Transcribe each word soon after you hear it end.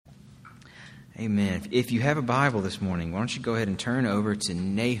Amen. If you have a Bible this morning, why don't you go ahead and turn over to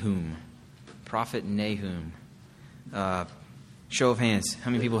Nahum, Prophet Nahum. Show of hands, how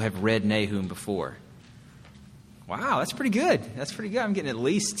many people have read Nahum before? Wow, that's pretty good. That's pretty good. I'm getting at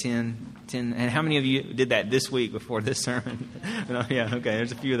least 10. And how many of you did that this week before this sermon? Yeah, okay,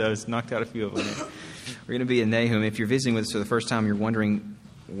 there's a few of those. Knocked out a few of them. We're going to be in Nahum. If you're visiting with us for the first time, you're wondering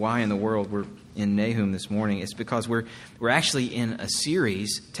why in the world we're in Nahum this morning. It's because we're actually in a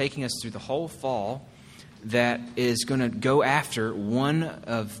series taking us through the whole fall that is going to go after one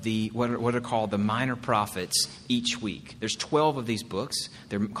of the what are called the minor prophets each week. There's 12 of these books.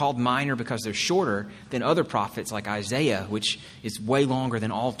 They're called minor because they're shorter than other prophets like Isaiah, which is way longer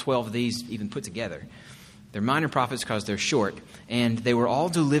than all 12 of these even put together. They're minor prophets because they're short, and they were all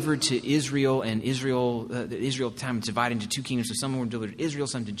delivered to Israel, and Israel at the time was divided into two kingdoms, so some were delivered to Israel,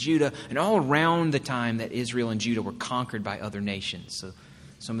 some to Judah, and all around the time that Israel and Judah were conquered by other nations. So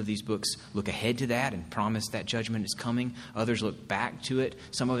some of these books look ahead to that and promise that judgment is coming. Others look back to it.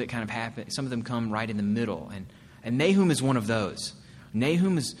 Some of it kind of happen. Some of them come right in the middle. And Nahum is one of those.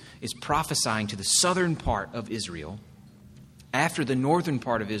 Nahum is prophesying to the southern part of Israel after the northern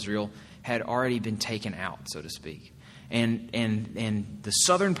part of Israel had already been taken out, so to speak. And the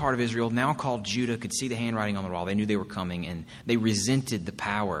southern part of Israel, now called Judah, could see the handwriting on the wall. They knew they were coming, and they resented the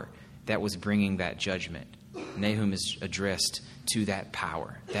power that was bringing that judgment. Nahum is addressed to that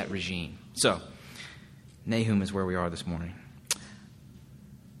power, that regime. So, Nahum is where we are this morning.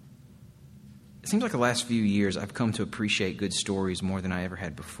 It seems like the last few years I've come to appreciate good stories more than I ever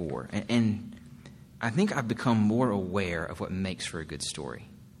had before. And I think I've become more aware of what makes for a good story.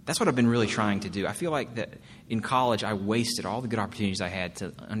 That's what I've been really trying to do. I feel like that in college I wasted all the good opportunities I had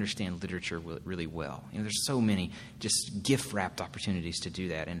to understand literature really well. You know, there's so many just gift-wrapped opportunities to do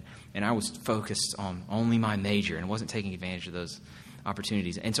that. And I was focused on only my major and wasn't taking advantage of those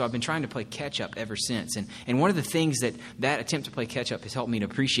opportunities. And so I've been trying to play catch-up ever since. And one of the things that attempt to play catch-up has helped me to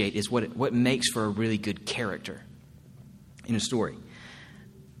appreciate is what makes for a really good character in a story.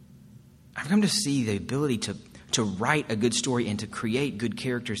 I've come to see the ability to write a good story and to create good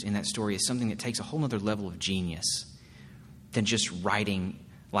characters in that story is something that takes a whole other level of genius than just writing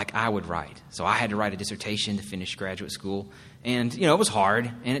like I would write. So I had to write a dissertation to finish graduate school. And, it was hard,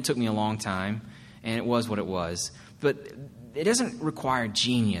 and it took me a long time, and it was what it was. But it doesn't require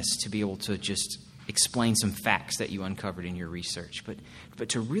genius to be able to just explain some facts that you uncovered in your research, but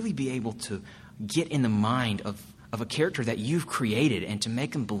to really be able to get in the mind of a character that you've created and to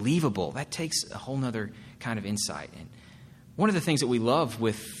make them believable, that takes a whole other kind of insight. And one of the things that we love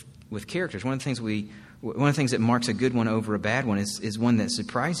with characters, one of the things that marks a good one over a bad one is one that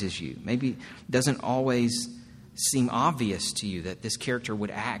surprises you. Maybe doesn't always seem obvious to you that this character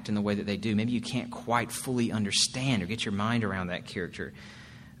would act in the way that they do. Maybe you can't quite fully understand or get your mind around that character.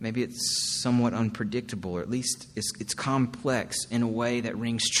 Maybe it's somewhat unpredictable, or at least it's complex in a way that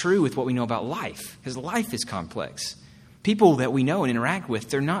rings true with what we know about life, because life is complex. People that we know and interact with,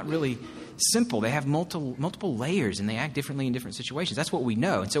 they're not really simple. They have multiple layers, and they act differently in different situations. That's what we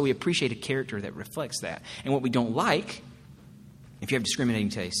know, and so we appreciate a character that reflects that. And what we don't like, if you have discriminating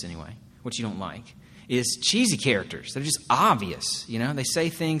tastes anyway, what you don't like is cheesy characters. They're just obvious, They say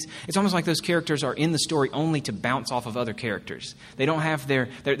things. It's almost like those characters are in the story only to bounce off of other characters. They don't have they're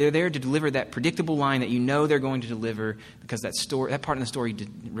there to deliver that predictable line that they're going to deliver because that part in the story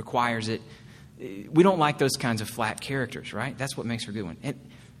requires it. We don't like those kinds of flat characters, right? That's what makes for a good one. And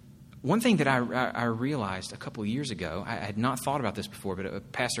one thing that I realized a couple of years ago, I had not thought about this before, but a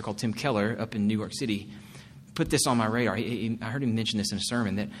pastor called Tim Keller up in New York City put this on my radar. I heard him mention this in a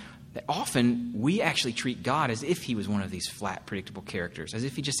sermon, that often we actually treat God as if he was one of these flat, predictable characters, as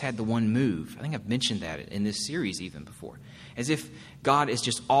if he just had the one move. I think I've mentioned that in this series even before. As if God is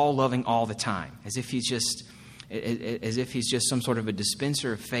just all-loving all the time, as if he's just some sort of a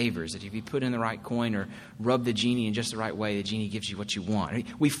dispenser of favors, that if you put in the right coin or rub the genie in just the right way, the genie gives you what you want.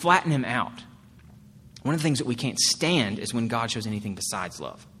 We flatten him out. One of the things that we can't stand is when God shows anything besides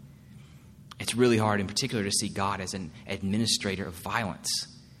love. It's really hard in particular to see God as an administrator of violence.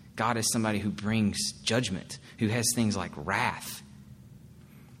 God is somebody who brings judgment, who has things like wrath.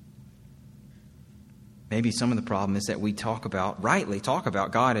 Maybe some of the problem is that we rightly talk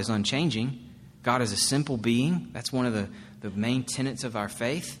about God as unchanging. God is a simple being. That's one of the main tenets of our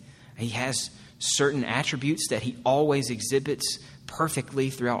faith. He has certain attributes that he always exhibits perfectly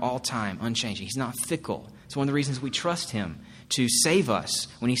throughout all time, unchanging. He's not fickle. It's one of the reasons we trust him to save us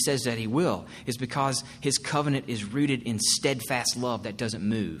when he says that he will, is because his covenant is rooted in steadfast love that doesn't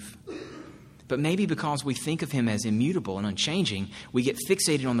move. But maybe because we think of him as immutable and unchanging, we get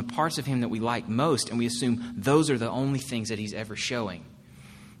fixated on the parts of him that we like most, and we assume those are the only things that he's ever showing.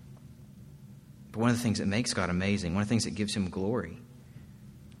 But one of the things that makes God amazing, one of the things that gives him glory,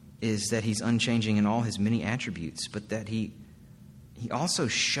 is that he's unchanging in all his many attributes, but that he also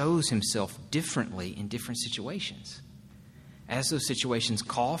shows himself differently in different situations. As those situations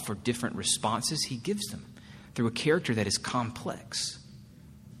call for different responses, he gives them through a character that is complex,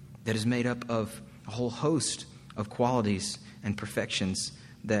 that is made up of a whole host of qualities and perfections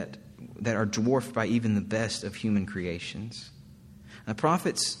that are dwarfed by even the best of human creations. The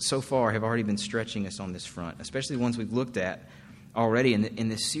prophets so far have already been stretching us on this front, especially the ones we've looked at already in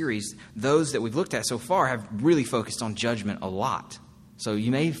this series. Those that we've looked at so far have really focused on judgment a lot. So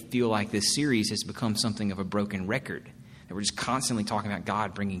you may feel like this series has become something of a broken record, that we're just constantly talking about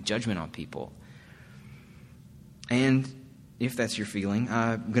God bringing judgment on people. And if that's your feeling,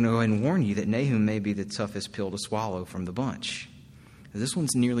 I'm going to go ahead and warn you that Nahum may be the toughest pill to swallow from the bunch. This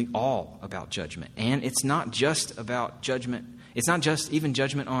one's nearly all about judgment. And it's not just about judgment. It's not just even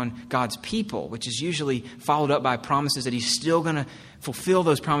judgment on God's people, which is usually followed up by promises that he's still going to fulfill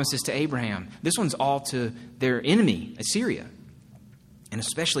those promises to Abraham. This one's all to their enemy, Assyria, and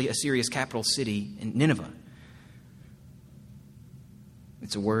especially Assyria's capital city, Nineveh.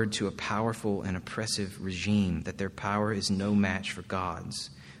 It's a word to a powerful and oppressive regime that their power is no match for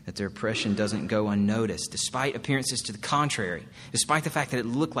God's, that their oppression doesn't go unnoticed, despite appearances to the contrary, despite the fact that it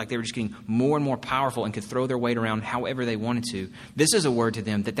looked like they were just getting more and more powerful and could throw their weight around however they wanted to. This is a word to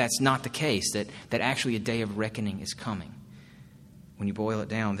them that that's not the case, that actually a day of reckoning is coming. When you boil it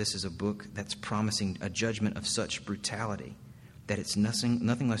down, this is a book that's promising a judgment of such brutality that it's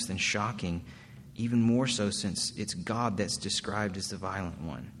nothing less than shocking, even more so since it's God that's described as the violent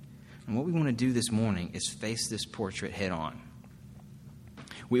one. And what we want to do this morning is face this portrait head on.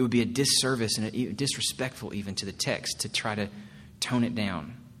 It would be a disservice and disrespectful even to the text to try to tone it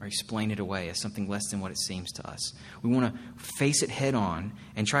down or explain it away as something less than what it seems to us. We want to face it head on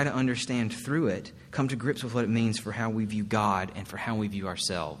and try to understand through it, come to grips with what it means for how we view God and for how we view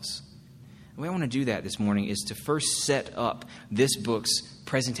ourselves. The way I want to do that this morning is to first set up this book's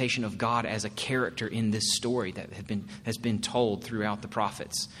presentation of God as a character in this story that has been told throughout the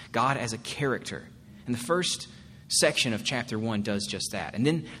prophets. God as a character. And the first section of chapter 1 does just that. And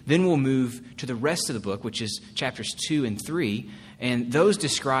then we'll move to the rest of the book, which is chapters 2 and 3, and those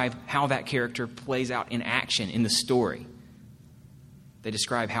describe how that character plays out in action in the story. They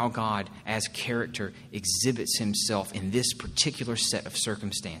describe how God as character exhibits himself in this particular set of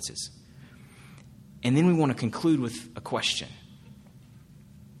circumstances. And then we want to conclude with a question,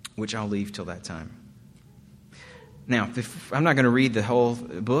 which I'll leave till that time. Now, I'm not going to read the whole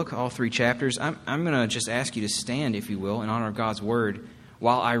book, all 3 chapters. I'm going to just ask you to stand, if you will, in honor of God's word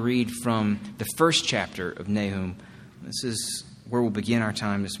while I read from the first chapter of Nahum. This is where we'll begin our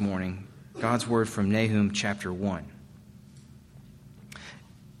time this morning. God's word from Nahum chapter 1.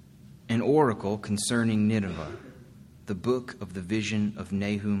 An oracle concerning Nineveh, the book of the vision of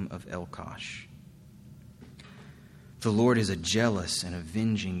Nahum of Elkosh. The Lord is a jealous and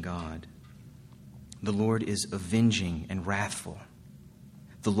avenging God. The Lord is avenging and wrathful.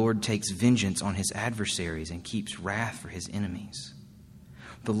 The Lord takes vengeance on his adversaries and keeps wrath for his enemies.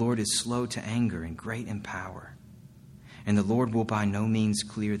 The Lord is slow to anger and great in power. And the Lord will by no means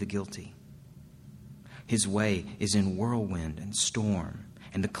clear the guilty. His way is in whirlwind and storm,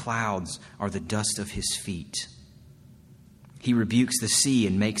 and the clouds are the dust of his feet. He rebukes the sea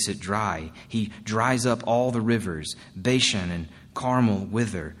and makes it dry. He dries up all the rivers. Bashan and Carmel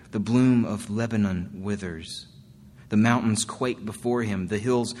wither. The bloom of Lebanon withers. The mountains quake before him. The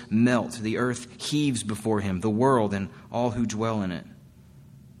hills melt. The earth heaves before him. The world and all who dwell in it.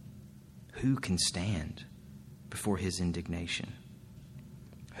 Who can stand before his indignation?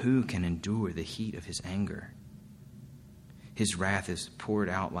 Who can endure the heat of his anger? His wrath is poured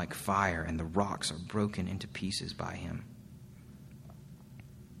out like fire, and the rocks are broken into pieces by him.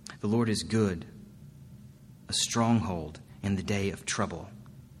 The Lord is good, a stronghold in the day of trouble.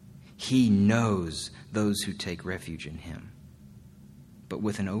 He knows those who take refuge in him. But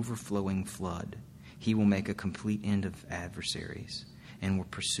with an overflowing flood, he will make a complete end of adversaries and will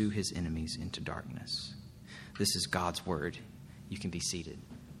pursue his enemies into darkness. This is God's word. You can be seated.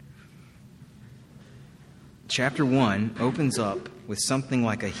 Chapter 1 opens up with something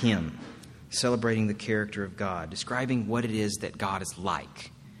like a hymn, celebrating the character of God, describing what it is that God is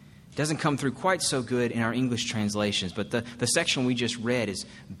like. It doesn't come through quite so good in our English translations, but the section we just read is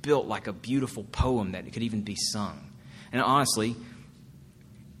built like a beautiful poem that could even be sung. And honestly,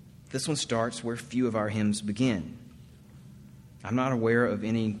 this one starts where few of our hymns begin. I'm not aware of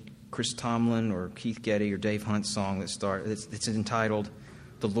any Chris Tomlin or Keith Getty or Dave Hunt song that it's entitled,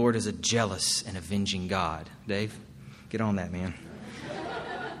 "The Lord is a jealous and avenging God." Dave, get on that, man.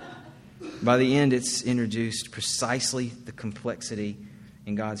 By the end, it's introduced precisely the complexity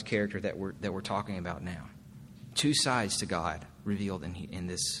in God's character that we're talking about now. Two sides to God revealed in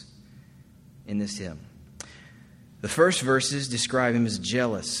this hymn. The first verses describe him as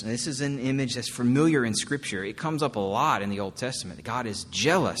jealous. And this is an image that's familiar in Scripture. It comes up a lot in the Old Testament. God is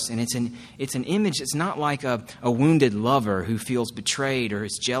jealous, and it's an image that's not like a wounded lover who feels betrayed or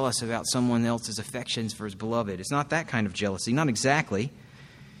is jealous about someone else's affections for his beloved. It's not that kind of jealousy, not exactly.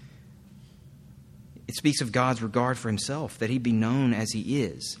 It speaks of God's regard for himself, that he be known as he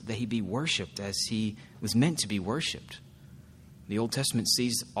is, that he be worshipped as he was meant to be worshipped. The Old Testament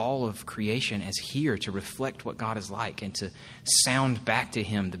sees all of creation as here to reflect what God is like and to sound back to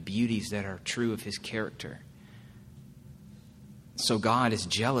him the beauties that are true of his character. So God is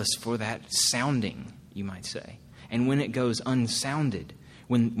jealous for that sounding, you might say. And when it goes unsounded,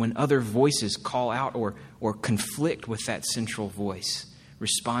 when other voices call out or conflict with that central voice,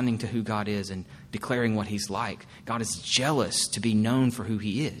 responding to who God is and declaring what he's like, God is jealous to be known for who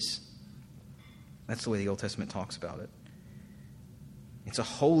he is. That's the way the Old Testament talks about it. It's a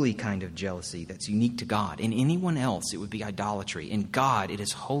holy kind of jealousy that's unique to God. In anyone else, it would be idolatry. In God, it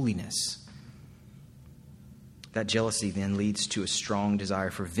is holiness. That jealousy then leads to a strong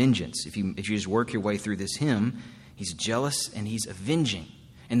desire for vengeance. If you just work your way through this hymn, he's jealous and he's avenging.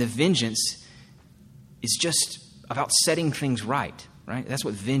 And the vengeance is just about setting things right? That's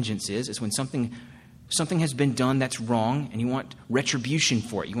what vengeance is. It's when something has been done that's wrong and you want retribution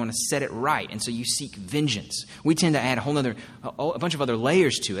for it. You want to set it right. And so you seek vengeance. We tend to add a bunch of other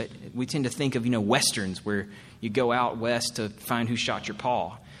layers to it. We tend to think of, Westerns where you go out west to find who shot your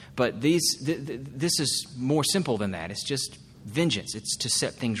paw. But this is more simple than that. It's just vengeance. It's to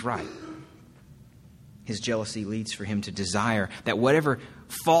set things right. His jealousy leads for him to desire that whatever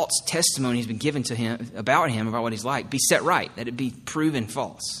false testimony has been given to him about what he's like, be set right, that it be proven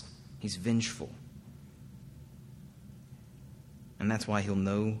false. He's vengeful. And that's why he'll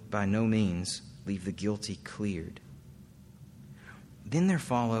by no means leave the guilty cleared. Then there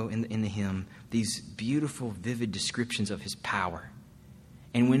follow in the hymn these beautiful, vivid descriptions of his power.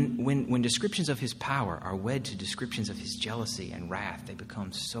 And when descriptions of his power are wed to descriptions of his jealousy and wrath, they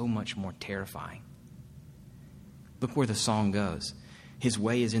become so much more terrifying. Look where the song goes. His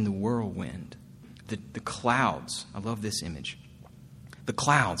way is in the whirlwind. The clouds, I love this image. The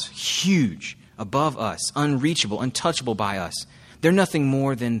clouds, huge, above us, unreachable, untouchable by us. They're nothing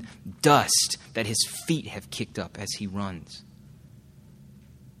more than dust that his feet have kicked up as he runs.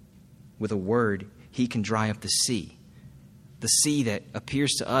 With a word, he can dry up the sea. The sea that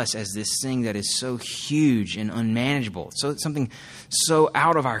appears to us as this thing that is so huge and unmanageable. So it's something so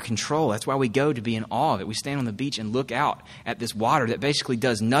out of our control. That's why we go to be in awe of it. We stand on the beach and look out at this water that basically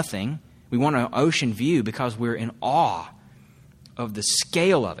does nothing. We want an ocean view because we're in awe of the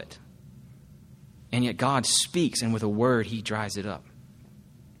scale of it. And yet God speaks, and with a word, he dries it up.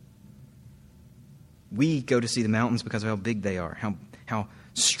 We go to see the mountains because of how big they are, how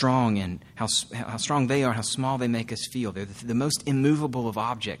strong and how strong they are, how small they make us feel. They're the most immovable of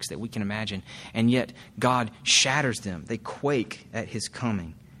objects that we can imagine. And yet God shatters them. They quake at his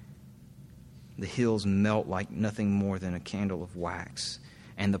coming. The hills melt like nothing more than a candle of wax.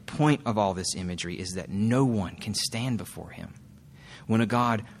 And the point of all this imagery is that no one can stand before him. When a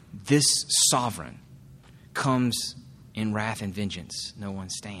God this sovereign comes in wrath and vengeance, no one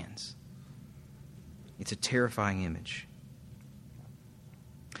stands. It's a terrifying image.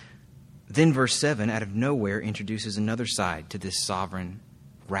 Then verse 7, out of nowhere, introduces another side to this sovereign,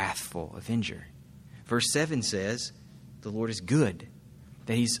 wrathful avenger. Verse 7 says, the Lord is good,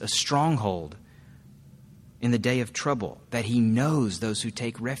 that he's a stronghold in the day of trouble, that he knows those who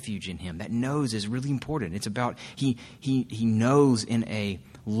take refuge in him. That knows is really important. It's about he knows in a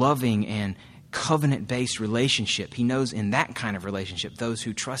loving and covenant-based relationship. He knows in that kind of relationship those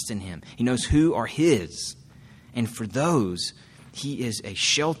who trust in him. He knows who are his. And for those, he is a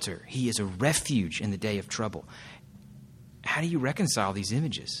shelter. He is a refuge in the day of trouble. How do you reconcile these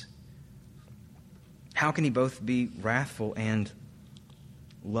images? How can he both be wrathful and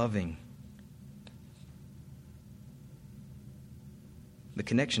loving? The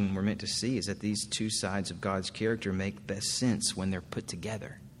connection we're meant to see is that these two sides of God's character make best sense when they're put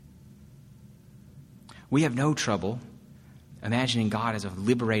together. We have no trouble imagining God as a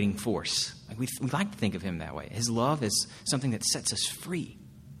liberating force. We like to think of him that way. His love is something that sets us free.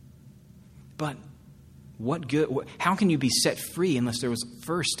 But how can you be set free unless there was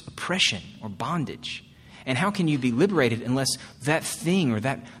first oppression or bondage? And how can you be liberated unless that thing or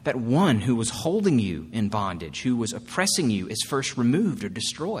that one who was holding you in bondage, who was oppressing you, is first removed or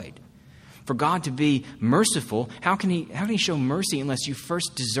destroyed? For God to be merciful, how can he show mercy unless you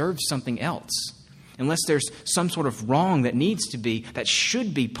first deserve something else? Unless there's some sort of wrong that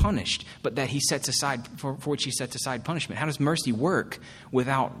should be punished, but that he sets aside, for which he sets aside punishment. How does mercy work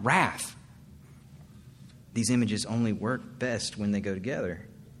without wrath? These images only work best when they go together.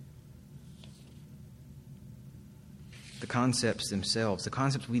 The concepts themselves, the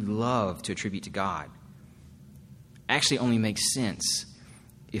concepts we love to attribute to God, actually only make sense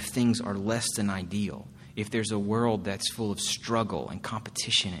if things are less than ideal, if there's a world that's full of struggle and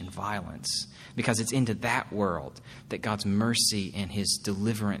competition and violence, because it's into that world that God's mercy and his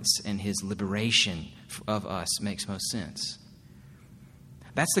deliverance and his liberation of us makes most sense.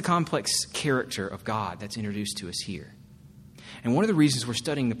 That's the complex character of God that's introduced to us here. And one of the reasons we're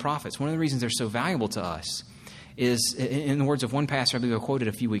studying the prophets, one of the reasons they're so valuable to us is, in the words of one pastor I believe I quoted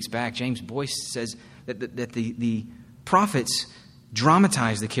a few weeks back, James Boyce says that the prophets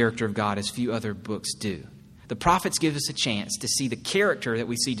dramatize the character of God as few other books do. The prophets give us a chance to see the character that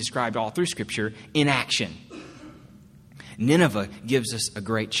we see described all through Scripture in action. Nineveh gives us a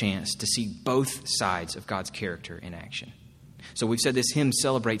great chance to see both sides of God's character in action. So we've said this hymn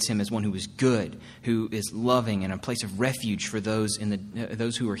celebrates him as one who is good, who is loving, and a place of refuge for those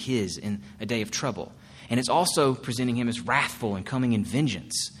those who are his in a day of trouble. And it's also presenting him as wrathful and coming in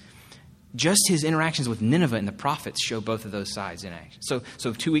vengeance. Just his interactions with Nineveh and the prophets show both of those sides in action. So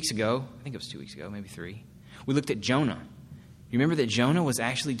 2 weeks ago, I think it was 2 weeks ago, maybe 3, we looked at Jonah. You remember that Jonah was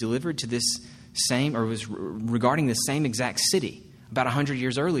actually delivered to this same, or was regarding the same exact city about 100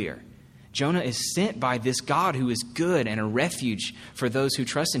 years earlier. Jonah is sent by this God who is good and a refuge for those who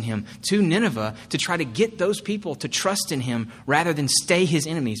trust in him to Nineveh to try to get those people to trust in him rather than stay his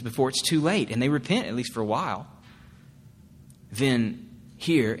enemies before it's too late. And they repent, at least for a while. Then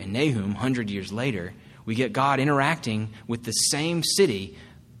here in Nahum, 100 years later, we get God interacting with the same city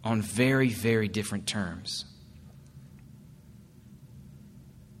on very, very different terms.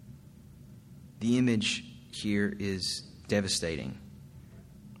 The image here is devastating.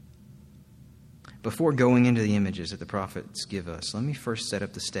 Before going into the images that the prophets give us, let me first set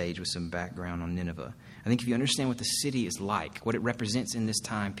up the stage with some background on Nineveh. I think if you understand what the city is like, what it represents in this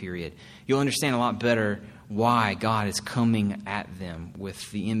time period, you'll understand a lot better why God is coming at them with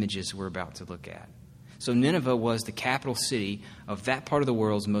the images we're about to look at. So Nineveh was the capital city of that part of the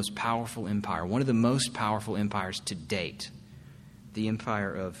world's most powerful empire, one of the most powerful empires to date, the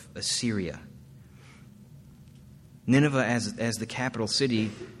empire of Assyria. Nineveh, as the capital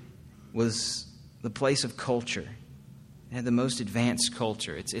city, was the place of culture. It had the most advanced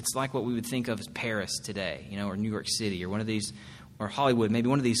culture. It's like what we would think of as Paris today, or New York City, or one of these, or Hollywood, maybe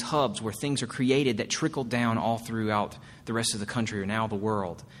one of these hubs where things are created that trickle down all throughout the rest of the country or now the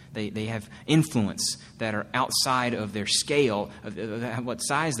world. They have influence that are outside of their scale, of what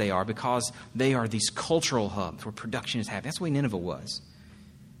size they are, because they are these cultural hubs where production is happening. That's the way Nineveh was.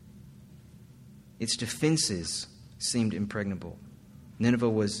 Its defenses seemed impregnable. Nineveh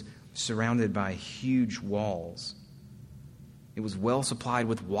was surrounded by huge walls. It was well supplied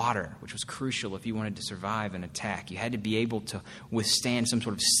with water, which was crucial if you wanted to survive an attack. You had to be able to withstand some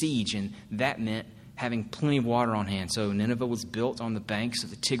sort of siege, and that meant having plenty of water on hand. So Nineveh was built on the banks of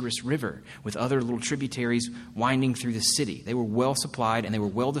the Tigris River with other little tributaries winding through the city. They were well supplied and they were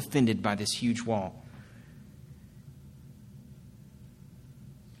well defended by this huge wall.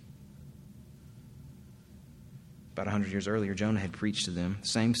 About 100 years earlier, Jonah had preached to them,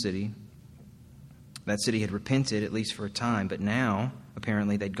 same city. That city had repented, at least for a time, but now,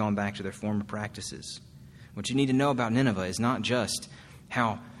 apparently, they'd gone back to their former practices. What you need to know about Nineveh is not just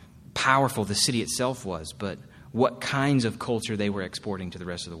how powerful the city itself was, but what kinds of culture they were exporting to the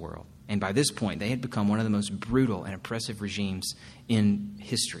rest of the world. And by this point, they had become one of the most brutal and oppressive regimes in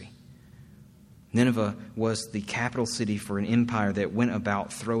history. Nineveh was the capital city for an empire that went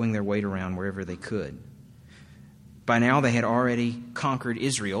about throwing their weight around wherever they could. By now, they had already conquered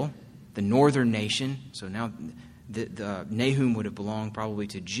Israel, the northern nation. So now the Nahum would have belonged probably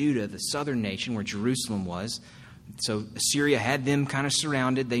to Judah, the southern nation where Jerusalem was. So Assyria had them kind of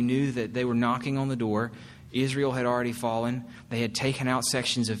surrounded. They knew that they were knocking on the door. Israel had already fallen. They had taken out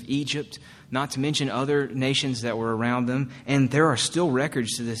sections of Egypt, not to mention other nations that were around them. And there are still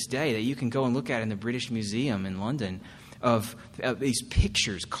records to this day that you can go and look at in the British Museum in London of these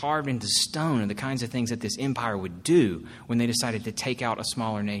pictures carved into stone of the kinds of things that this empire would do when they decided to take out a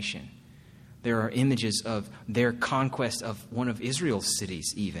smaller nation. There are images of their conquest of one of Israel's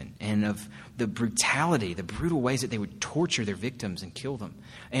cities even, and of the brutality, the brutal ways that they would torture their victims and kill them.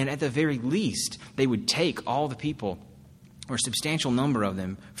 And at the very least, they would take all the people or a substantial number of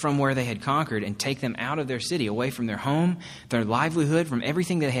them, from where they had conquered and take them out of their city, away from their home, their livelihood, from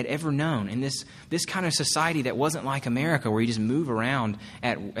everything they had ever known. In this kind of society that wasn't like America, where you just move around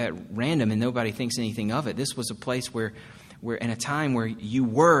at random and nobody thinks anything of it. This was a place where in a time where you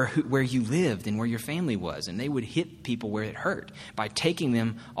were where you lived and where your family was, and they would hit people where it hurt by taking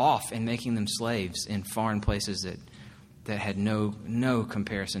them off and making them slaves in foreign places that had no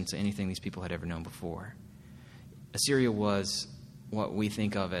comparison to anything these people had ever known before. Assyria was what we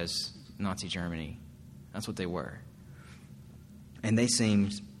think of as Nazi Germany. That's what they were. And they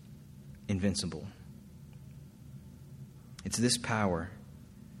seemed invincible. It's this power,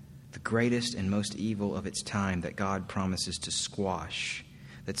 the greatest and most evil of its time, that God promises to squash.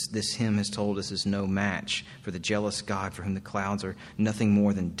 This hymn has told us is no match for the jealous God for whom the clouds are nothing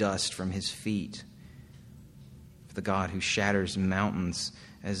more than dust from his feet. For the God who shatters mountains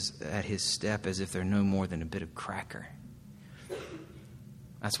at his step as if they're no more than a bit of cracker.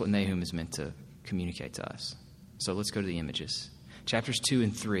 That's what Nahum is meant to communicate to us. So let's go to the images. Chapters 2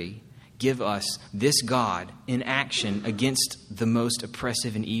 and 3 give us this God in action against the most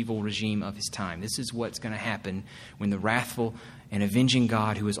oppressive and evil regime of his time. This is what's going to happen when the wrathful and avenging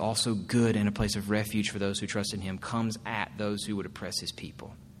God, who is also good and a place of refuge for those who trust in him, comes at those who would oppress his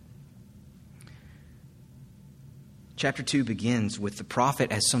people. Chapter 2 begins with the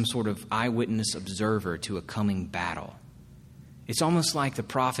prophet as some sort of eyewitness observer to a coming battle. It's almost like the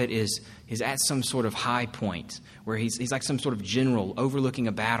prophet is at some sort of high point where he's like some sort of general overlooking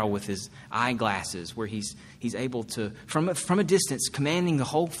a battle with his eyeglasses, where he's able to, from a distance, commanding the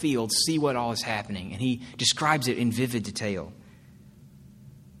whole field, see what all is happening. And he describes it in vivid detail.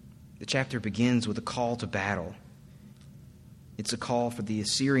 The chapter begins with a call to battle. It's a call for the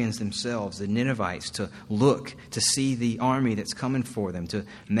Assyrians themselves, the Ninevites, to look, to see the army that's coming for them, to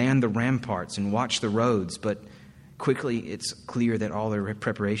man the ramparts and watch the roads. But quickly it's clear that all their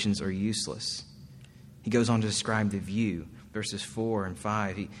preparations are useless. He goes on to describe the view. Verses 4 and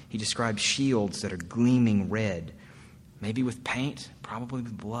 5, he describes shields that are gleaming red, maybe with paint, probably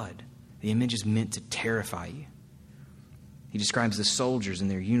with blood. The image is meant to terrify you. He describes the soldiers in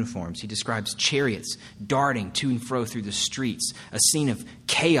their uniforms. He describes chariots darting to and fro through the streets, a scene of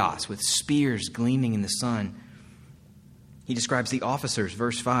chaos with spears gleaming in the sun. He describes the officers,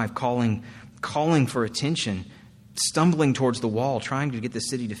 verse 5, calling for attention, stumbling towards the wall, trying to get the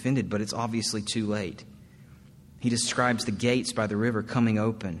city defended, but it's obviously too late. He describes the gates by the river coming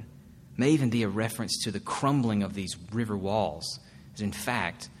open. May even be a reference to the crumbling of these river walls, as in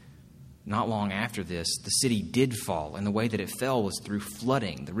fact, not long after this, the city did fall, and the way that it fell was through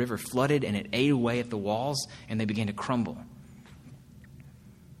flooding. The river flooded, and it ate away at the walls, and they began to crumble.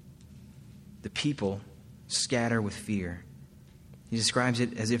 The people scatter with fear. He describes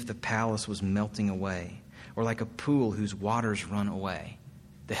it as if the palace was melting away, or like a pool whose waters run away.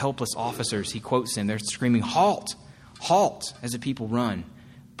 The helpless officers, he quotes them, they're screaming, "Halt! Halt!" as the people run.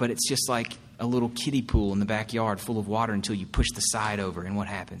 But it's just like a little kiddie pool in the backyard full of water until you push the side over, and what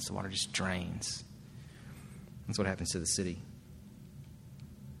happens? The water just drains. That's what happens to the city.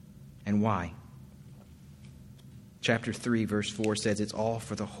 And why? Chapter 3, verse 4 says it's all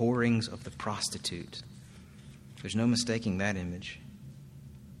for the whorings of the prostitute. There's no mistaking that image.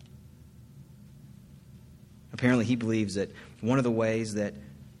 Apparently, he believes that one of the ways that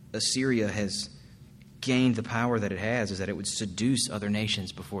Assyria has gained the power that it has is that it would seduce other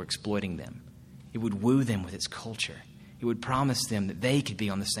nations before exploiting them. It would woo them with its culture. It would promise them that they could be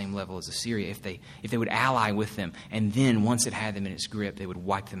on the same level as Assyria if they would ally with them. And then, once it had them in its grip, they would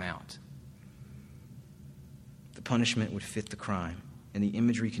wipe them out. The punishment would fit the crime, and the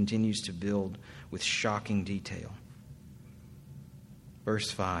imagery continues to build with shocking detail.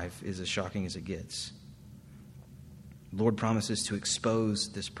 Verse 5 is as shocking as it gets. The Lord promises to expose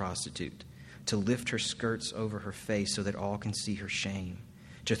this prostitute, to lift her skirts over her face so that all can see her shame,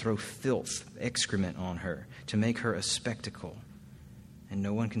 to throw filth, excrement on her, to make her a spectacle. And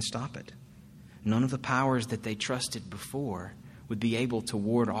no one can stop it. None of the powers that they trusted before would be able to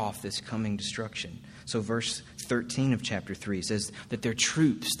ward off this coming destruction. So verse 13 of chapter 3 says that their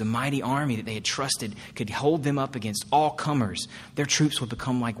troops, the mighty army that they had trusted, could hold them up against all comers. Their troops would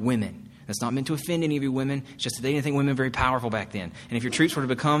become like women. That's not meant to offend any of you women. It's just that they didn't think women were very powerful back then. And if your troops were to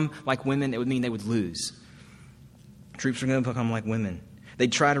become like women, it would mean they would lose. Troops are going to become like women.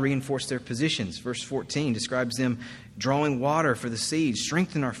 They'd try to reinforce their positions. Verse 14 describes them drawing water for the siege.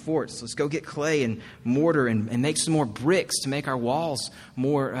 Strengthen our forts. Let's go get clay and mortar and make some more bricks to make our walls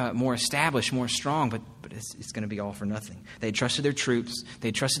more established, more strong. But it's going to be all for nothing. They had trusted their troops. They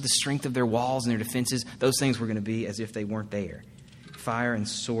had trusted the strength of their walls and their defenses. Those things were going to be as if they weren't there. Fire and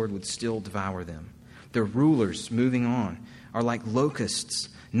sword would still devour them. Their rulers, moving on, are like locusts,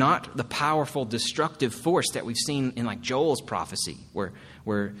 not the powerful, destructive force that we've seen in like Joel's prophecy,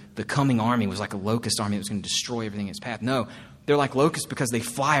 where the coming army was like a locust army that was going to destroy everything in its path. No, they're like locusts because they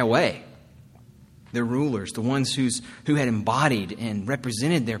fly away. Their rulers, the ones who had embodied and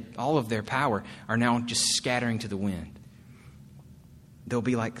represented all of their power, are now just scattering to the wind. They'll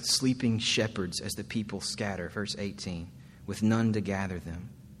be like sleeping shepherds as the people scatter, verse 18, with none to gather them.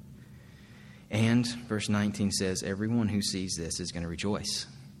 And verse 19 says, everyone who sees this is going to rejoice.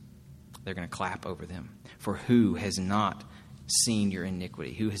 They're going to clap over them. For who has not seen your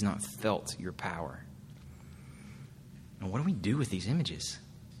iniquity? Who has not felt your power? And what do we do with these images?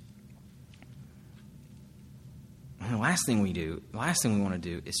 And the last thing we want to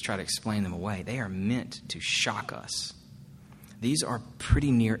do is try to explain them away. They are meant to shock us. These are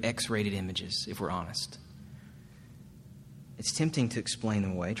pretty near X-rated images, if we're honest. It's tempting to explain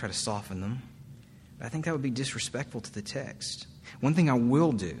them away, try to soften them, but I think that would be disrespectful to the text. One thing I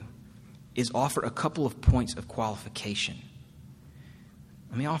will do is offer a couple of points of qualification.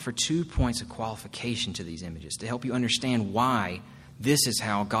 Let me offer 2 points of qualification to these images to help you understand why this is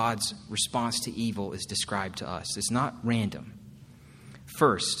how God's response to evil is described to us. It's not random.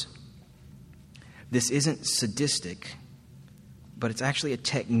 First, this isn't sadistic, but it's actually a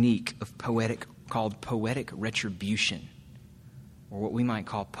technique of called poetic retribution, or what we might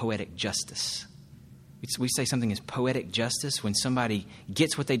call poetic justice. We say something is poetic justice when somebody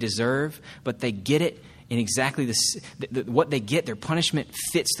gets what they deserve, but they get it in exactly what they get. Their punishment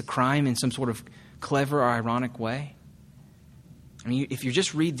fits the crime in some sort of clever or ironic way. I mean, if you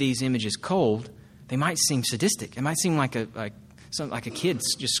just read these images cold, they might seem sadistic. It might seem like a kid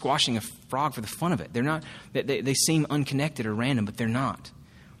just squashing a frog for the fun of it. They're not. They seem unconnected or random, but they're not.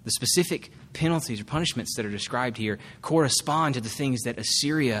 The specific penalties or punishments that are described here correspond to the things that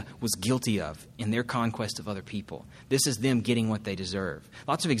Assyria was guilty of in their conquest of other people. This is them getting what they deserve.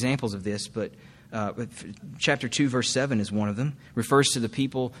 Lots of examples of this, but chapter 2, verse 7 is one of them. Refers to the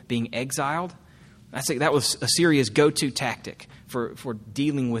people being exiled. That was Assyria's go-to tactic for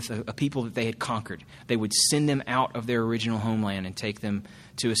dealing with a people that they had conquered. They would send them out of their original homeland and take them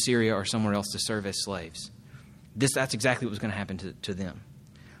to Assyria or somewhere else to serve as slaves. That's exactly what was going to happen to them.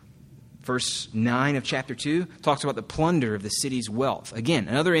 Verse 9 of chapter 2 talks about the plunder of the city's wealth. Again,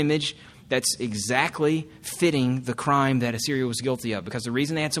 another image that's exactly fitting the crime that Assyria was guilty of. Because the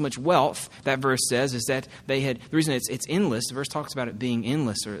reason they had so much wealth, that verse says, is that the reason it's endless, the verse talks about it being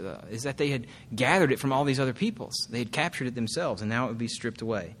endless, is that they had gathered it from all these other peoples. They had captured it themselves, and now it would be stripped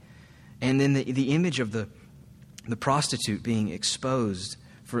away. And then the image of the prostitute being exposed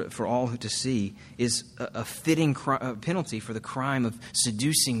for all to see is a fitting penalty for the crime of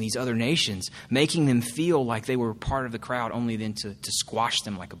seducing these other nations, making them feel like they were part of the crowd, only then to squash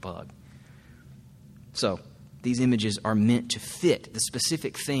them like a bug. So, these images are meant to fit the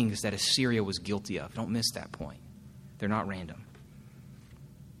specific things that Assyria was guilty of. Don't miss that point. They're not random.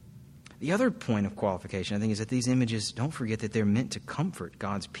 The other point of qualification, I think, is that these images, don't forget that they're meant to comfort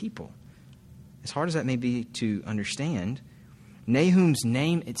God's people. As hard as that may be to understand, Nahum's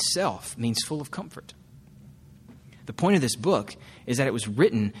name itself means full of comfort. The point of this book is that it was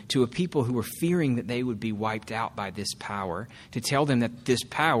written to a people who were fearing that they would be wiped out by this power, to tell them that this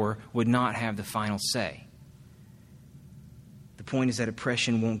power would not have the final say. The point is that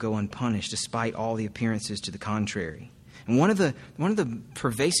oppression won't go unpunished, despite all the appearances to the contrary. And one of the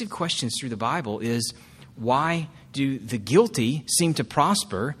pervasive questions through the Bible is, why do the guilty seem to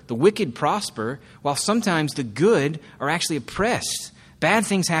prosper, the wicked prosper, while sometimes the good are actually oppressed? Bad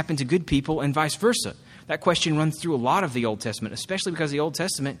things happen to good people and vice versa. That question runs through a lot of the Old Testament, especially because the Old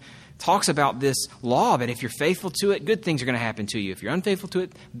Testament talks about this law that if you're faithful to it, good things are going to happen to you. If you're unfaithful to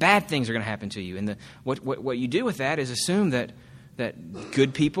it, bad things are going to happen to you. And what you do with that is assume that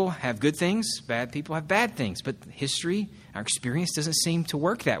good people have good things, bad people have bad things. But history, our experience, doesn't seem to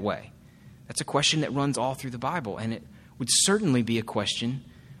work that way. That's a question that runs all through the Bible, and it would certainly be a question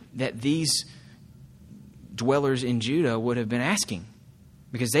that these dwellers in Judah would have been asking,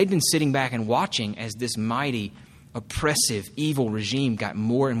 because they'd been sitting back and watching as this mighty, oppressive, evil regime got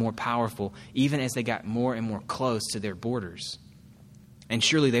more and more powerful, even as they got more and more close to their borders. And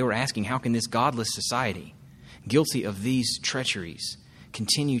surely they were asking, how can this godless society, guilty of these treacheries,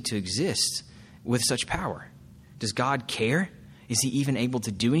 continue to exist with such power? Does God care? Is he even able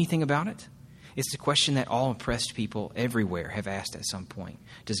to do anything about it? It's the question that all oppressed people everywhere have asked at some point.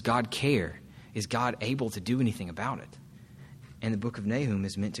 Does God care? Is God able to do anything about it? And the book of Nahum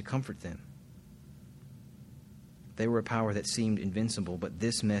is meant to comfort them. They were a power that seemed invincible, but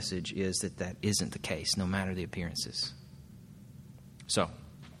this message is that isn't the case, no matter the appearances. So,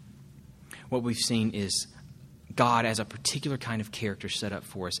 what we've seen is God as a particular kind of character set up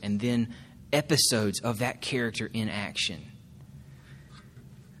for us, and then episodes of that character in action.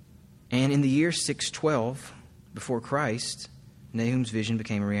 And in the year 612 before Christ, Nahum's vision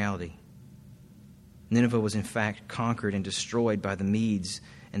became a reality. Nineveh was in fact conquered and destroyed by the Medes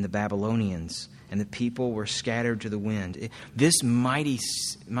and the Babylonians, and the people were scattered to the wind. This mighty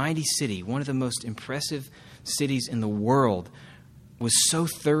city, one of the most impressive cities in the world, was so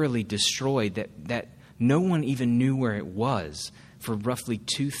thoroughly destroyed that no one even knew where it was for roughly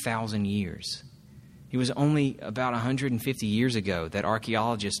 2,000 years. It was only about 150 years ago that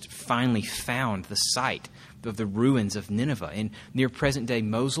archaeologists finally found the site of the ruins of Nineveh near present-day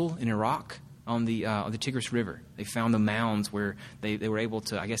Mosul in Iraq on the Tigris River. They found the mounds where they were able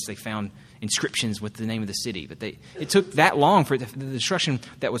to, I guess they found inscriptions with the name of the city. But it took that long for the destruction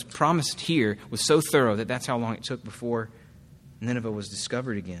that was promised here was so thorough that's how long it took before Nineveh was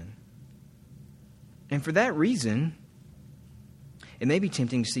discovered again. And for that reason, it may be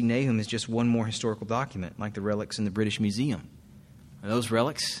tempting to see Nahum as just one more historical document, like the relics in the British Museum. Those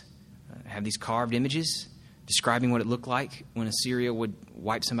relics have these carved images describing what it looked like when Assyria would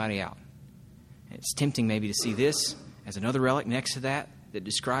wipe somebody out. It's tempting maybe to see this as another relic next to that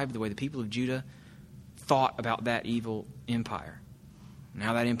described the way the people of Judah thought about that evil empire.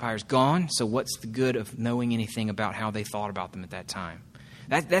 Now that empire's gone, so what's the good of knowing anything about how they thought about them at that time?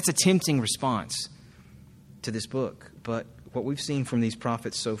 That's a tempting response to this book. But what we've seen from these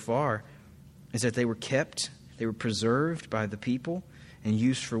prophets so far is that they were preserved by the people and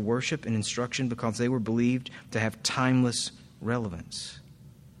used for worship and instruction because they were believed to have timeless relevance.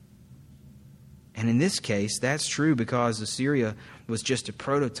 And in this case, that's true because Assyria was just a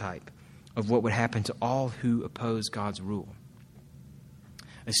prototype of what would happen to all who oppose God's rule.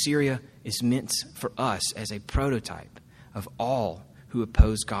 Assyria is meant for us as a prototype of all who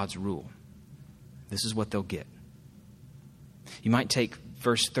oppose God's rule. This is what they'll get. You might take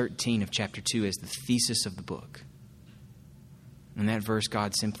verse 13 of chapter 2 as the thesis of the book. In that verse,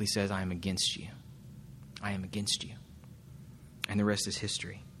 God simply says, I am against you. I am against you. And the rest is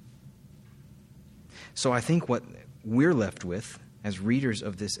history. So I think what we're left with as readers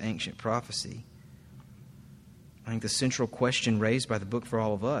of this ancient prophecy, I think the central question raised by the book for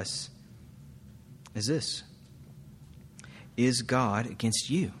all of us is this: is God against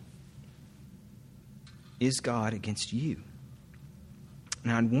you? Is God against you?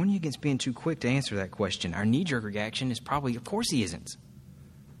 Now, I'd warn you against being too quick to answer that question. Our knee-jerk reaction is probably, of course he isn't.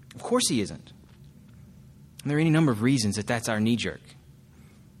 Of course he isn't. And there are any number of reasons that that's our knee-jerk.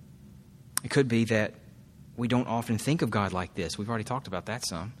 It could be that we don't often think of God like this. We've already talked about that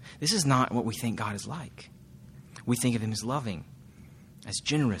some. This is not what we think God is like. We think of him as loving, as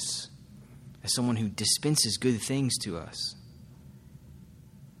generous, as someone who dispenses good things to us.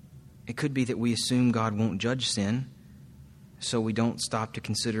 It could be that we assume God won't judge sin, so we don't stop to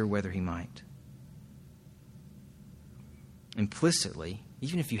consider whether he might. Implicitly,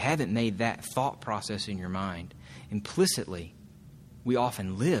 even if you haven't made that thought process in your mind, implicitly, we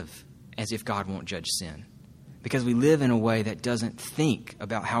often live as if God won't judge sin, because we live in a way that doesn't think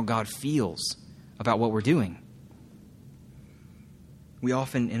about how God feels about what we're doing. We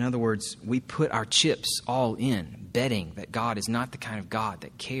often, in other words, we put our chips all in, betting that God is not the kind of God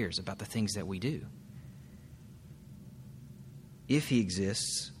that cares about the things that we do. If he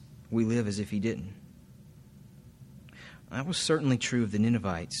exists, we live as if he didn't. That was certainly true of the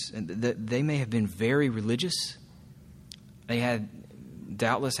Ninevites. They may have been very religious. They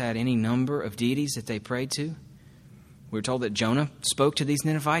doubtless had any number of deities that they prayed to. We're told that Jonah spoke to these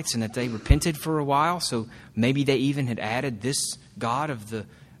Ninevites and that they repented for a while, so maybe they even had added this God of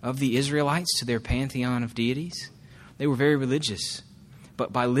the Israelites to their pantheon of deities. They were very religious,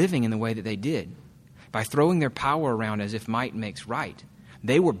 but by living in the way that they did, by throwing their power around as if might makes right,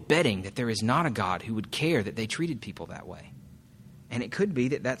 they were betting that there is not a God who would care that they treated people that way. And it could be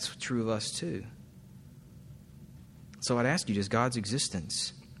that that's true of us too. So I'd ask you, does God's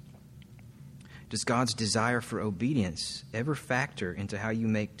existence, does God's desire for obedience ever factor into how you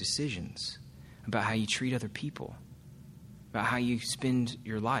make decisions about how you treat other people, about how you spend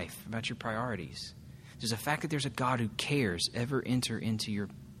your life, about your priorities? Does the fact that there's a God who cares ever enter into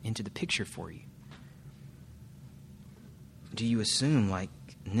the picture for you? Do you assume, like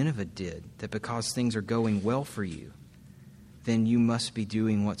Nineveh did, that because things are going well for you, then you must be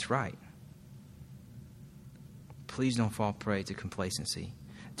doing what's right? Please don't fall prey to complacency.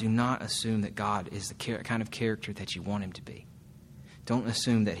 Do not assume that God is the kind of character that you want him to be. Don't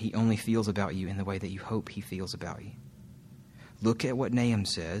assume that he only feels about you in the way that you hope he feels about you. Look at what Nahum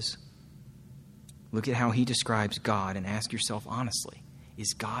says. Look at how he describes God and ask yourself honestly,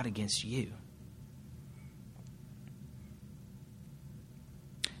 is God against you?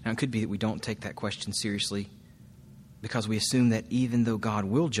 Now, it could be that we don't take that question seriously because we assume that even though God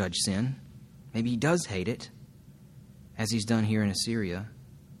will judge sin, maybe he does hate it, as he's done here in Assyria,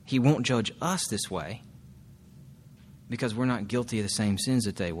 he won't judge us this way because we're not guilty of the same sins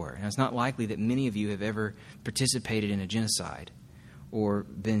that they were. And it's not likely that many of you have ever participated in a genocide or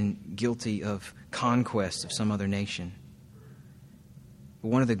been guilty of conquest of some other nation. But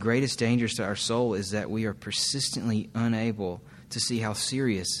one of the greatest dangers to our soul is that we are persistently unable to see how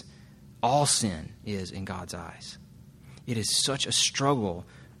serious all sin is in God's eyes. It is such a struggle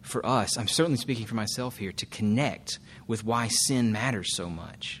for us, I'm certainly speaking for myself here, to connect with why sin matters so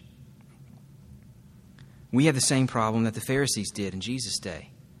much. We have the same problem that the Pharisees did in Jesus' day.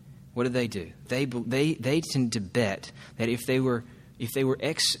 What did they do? They tend to bet that if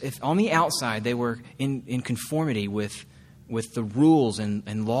on the outside they were in conformity with the rules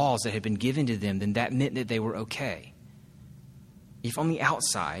and laws that had been given to them, then that meant that they were okay. If on the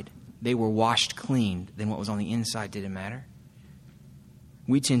outside they were washed clean, then what was on the inside didn't matter.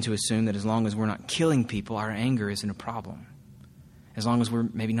 We tend to assume that as long as we're not killing people, our anger isn't a problem. As long as we're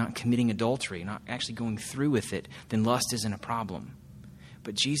maybe not committing adultery, not actually going through with it, then lust isn't a problem.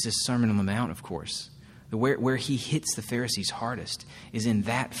 But Jesus' Sermon on the Mount, of course, where he hits the Pharisees hardest is in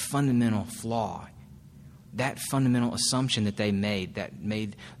that fundamental flaw, that fundamental assumption that they made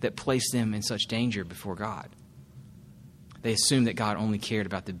that placed them in such danger before God. They assumed that God only cared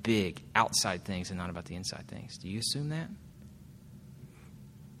about the big outside things and not about the inside things. Do you assume that?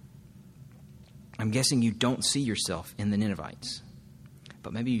 I'm guessing you don't see yourself in the Ninevites,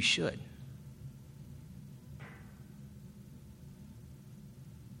 but maybe you should.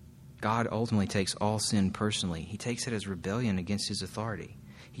 God ultimately takes all sin personally. He takes it as rebellion against his authority.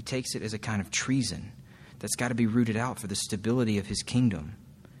 He takes it as a kind of treason that's got to be rooted out for the stability of his kingdom.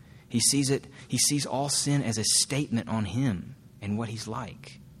 He sees all sin as a statement on him and what he's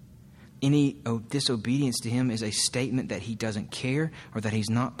like. Any disobedience to him is a statement that he doesn't care or that he's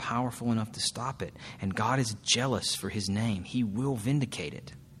not powerful enough to stop it. And God is jealous for his name. He will vindicate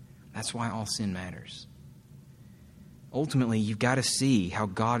it. That's why all sin matters. Ultimately, you've got to see how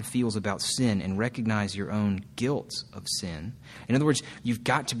God feels about sin and recognize your own guilt of sin. In other words, you've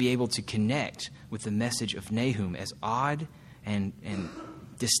got to be able to connect with the message of Nahum, as odd and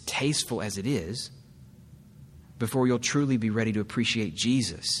distasteful as it is, before you'll truly be ready to appreciate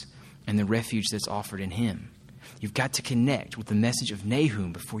Jesus and the refuge that's offered in him. You've got to connect with the message of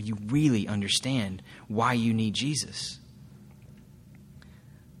Nahum before you really understand why you need Jesus.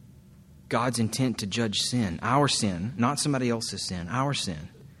 God's intent to judge sin, our sin, not somebody else's sin, our sin,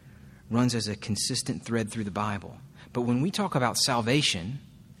 runs as a consistent thread through the Bible. But when we talk about salvation,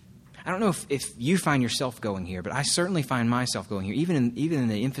 I don't know if you find yourself going here, but I certainly find myself going here, even in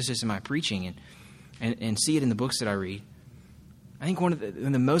the emphasis in my preaching and see it in the books that I read. I think one of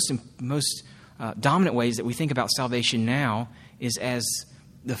the most dominant ways that we think about salvation now is as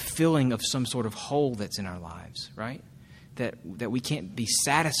the filling of some sort of hole that's in our lives, right? That we can't be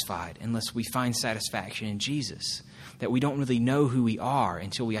satisfied unless we find satisfaction in Jesus. That we don't really know who we are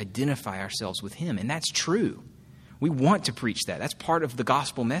until we identify ourselves with him. And that's true. We want to preach that. That's part of the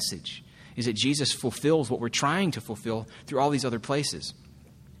gospel message, is that Jesus fulfills what we're trying to fulfill through all these other places.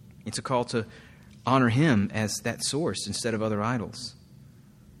 It's a call to honor him as that source instead of other idols.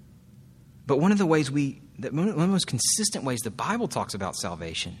 But one of the most consistent ways the Bible talks about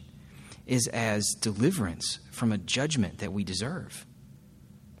salvation is as deliverance from a judgment that we deserve.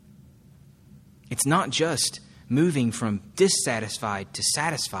 It's not just moving from dissatisfied to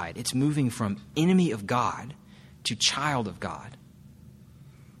satisfied. It's moving from enemy of God to child of God.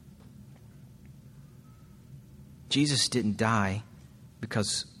 Jesus didn't die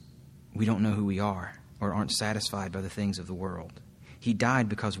because we don't know who we are or aren't satisfied by the things of the world. He died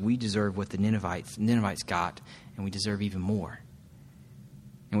because we deserve what the Ninevites got, and we deserve even more.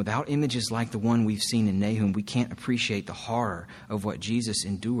 And without images like the one we've seen in Nahum, we can't appreciate the horror of what Jesus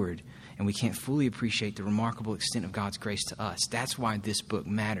endured, and we can't fully appreciate the remarkable extent of God's grace to us. That's why this book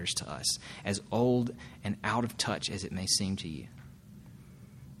matters to us, as old and out of touch as it may seem to you.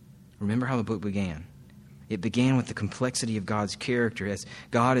 Remember how the book began. It began with the complexity of God's character, as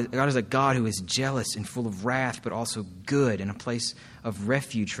God is a God who is jealous and full of wrath, but also good, and a place of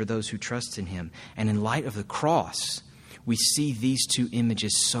refuge for those who trust in him. And in light of the cross, we see these two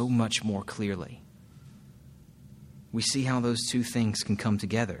images so much more clearly. We see how those two things can come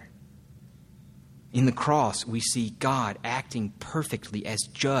together. In the cross, we see God acting perfectly as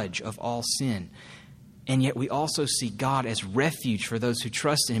judge of all sin. And yet we also see God as refuge for those who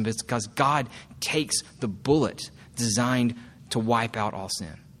trust in him, because God takes the bullet designed to wipe out all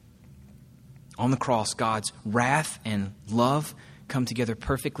sin. On the cross, God's wrath and love come together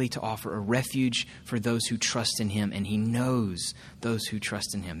perfectly to offer a refuge for those who trust in him, and he knows those who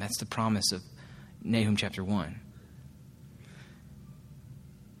trust in him. That's the promise of Nahum chapter 1.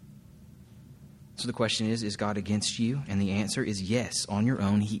 So the question is God against you? And the answer is yes. On your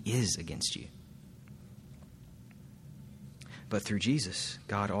own, he is against you. But through Jesus,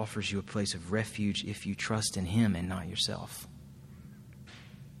 God offers you a place of refuge if you trust in him and not yourself.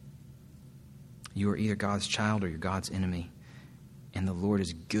 You are either God's child or you're God's enemy. And the Lord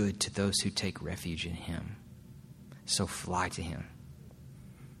is good to those who take refuge in him. So fly to him.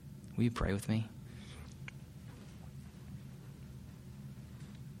 Will you pray with me?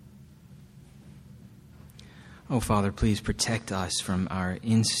 Oh, Father, please protect us from our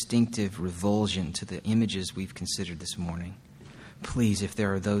instinctive revulsion to the images we've considered this morning. Please, if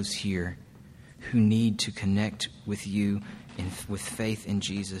there are those here who need to connect with you with faith in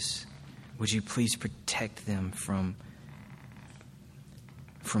Jesus, would you please protect them from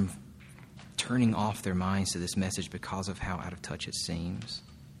turning off their minds to this message because of how out of touch it seems?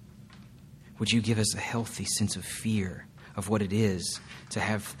 Would you give us a healthy sense of fear of what it is to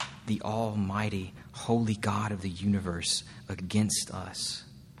have the almighty, holy God of the universe against us?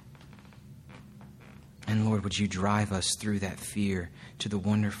 And Lord, would you drive us through that fear to the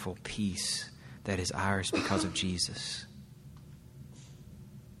wonderful peace that is ours because of Jesus?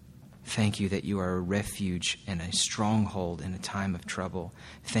 Thank you that you are a refuge and a stronghold in a time of trouble.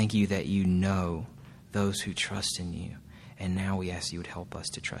 Thank you that you know those who trust in you. And now we ask you would help us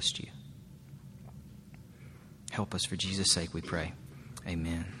to trust you. Help us for Jesus' sake, we pray.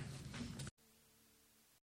 Amen.